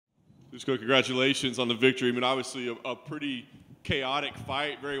Dusko, congratulations on the victory. I mean, obviously a pretty chaotic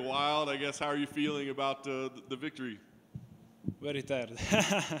fight, very wild. I guess, how are you feeling about the victory? Very tired.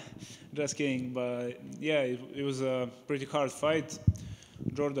 Just kidding. But yeah, it was a pretty hard fight.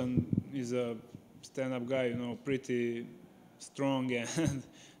 Jordan is a stand-up guy, you know, pretty strong, and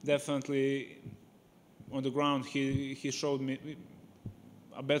definitely on the ground he showed me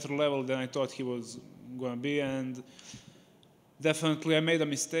a better level than I thought he was going to be. And definitely I made a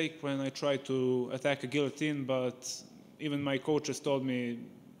mistake when I tried to attack a guillotine, but even my coaches told me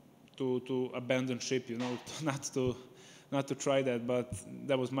to abandon ship, you know, not to try that. But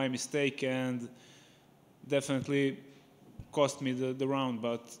that was my mistake, and definitely cost me the round.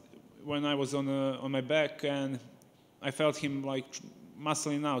 But when I was on my back, and I felt him like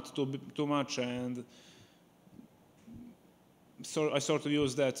muscling out too much, and so I sort of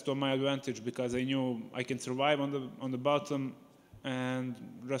used that to my advantage, because I knew I can survive on the bottom and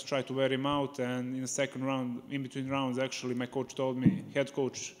just try to wear him out. And in the second round, in between rounds, actually, my coach told me, head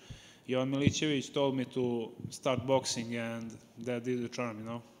coach Jovan Milicevic told me to start boxing, and that did the charm, you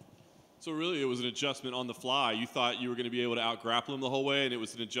know. So really, it was an adjustment on the fly. You thought you were going to be able to out-grapple him the whole way, and it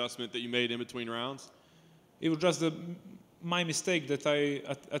was an adjustment that you made in between rounds? It was just my mistake that I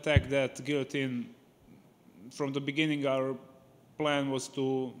attacked that guillotine. From the beginning, our plan was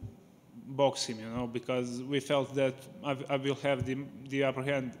to box him, you know, because we felt that I will have the upper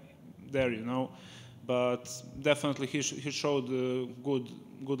hand there, you know. But definitely he showed a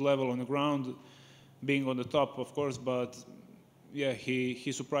good level on the ground, being on the top, of course. But yeah,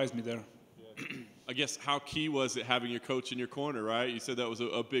 he surprised me there. Yeah. I guess how key was it having your coach in your corner, right? You said that was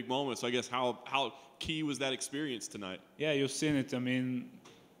a big moment. So I guess how key was that experience tonight? Yeah, you've seen it. I mean,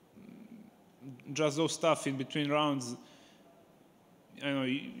 just those stuff in between rounds. I know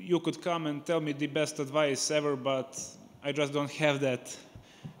you could come and tell me the best advice ever, but I just don't have that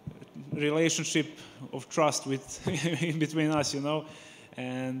relationship of trust in between us, you know.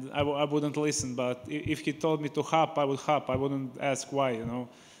 And I wouldn't listen. But if he told me to hop, I would hop. I wouldn't ask why, you know.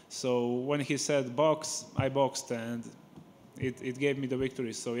 So when he said box, I boxed, and it gave me the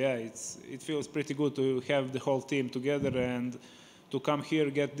victory. So yeah, it feels pretty good to have the whole team together and to come here,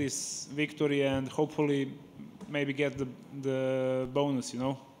 get this victory, and hopefully maybe get the bonus, you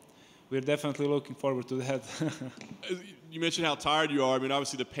know. We're definitely looking forward to that. You mentioned how tired you are. I mean,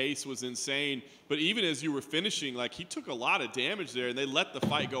 obviously the pace was insane, but even as you were finishing, like, he took a lot of damage there, and they let the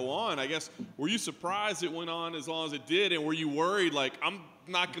fight go on. I guess, were you surprised it went on as long as it did, and were you worried, like, I'm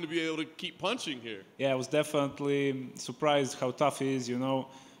not going to be able to keep punching here? Yeah, I was definitely surprised how tough he is, you know,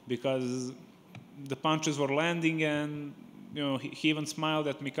 because the punches were landing, and, you know, he even smiled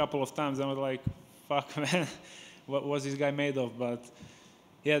at me a couple of times. I was like, fuck, man, what was this guy made of? But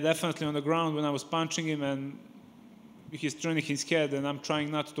yeah, definitely on the ground when I was punching him, and he's turning his head, and I'm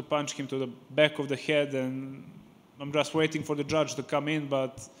trying not to punch him to the back of the head, and I'm just waiting for the judge to come in.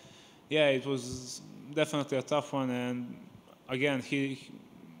 But yeah, it was definitely a tough one. And again,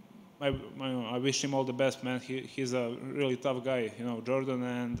 I wish him all the best, man. He's a really tough guy, you know, Jordan,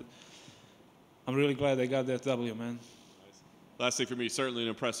 and I'm really glad I got that W, man. Last thing for me, certainly an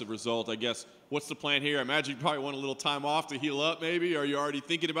impressive result. I guess, what's the plan here? I imagine you probably want a little time off to heal up, maybe. Are you already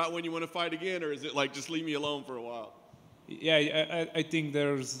thinking about when you want to fight again, or is it like, just leave me alone for a while? Yeah, I think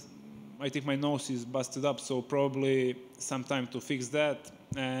my nose is busted up, so probably some time to fix that.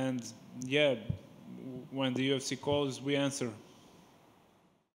 And yeah, when the UFC calls, we answer.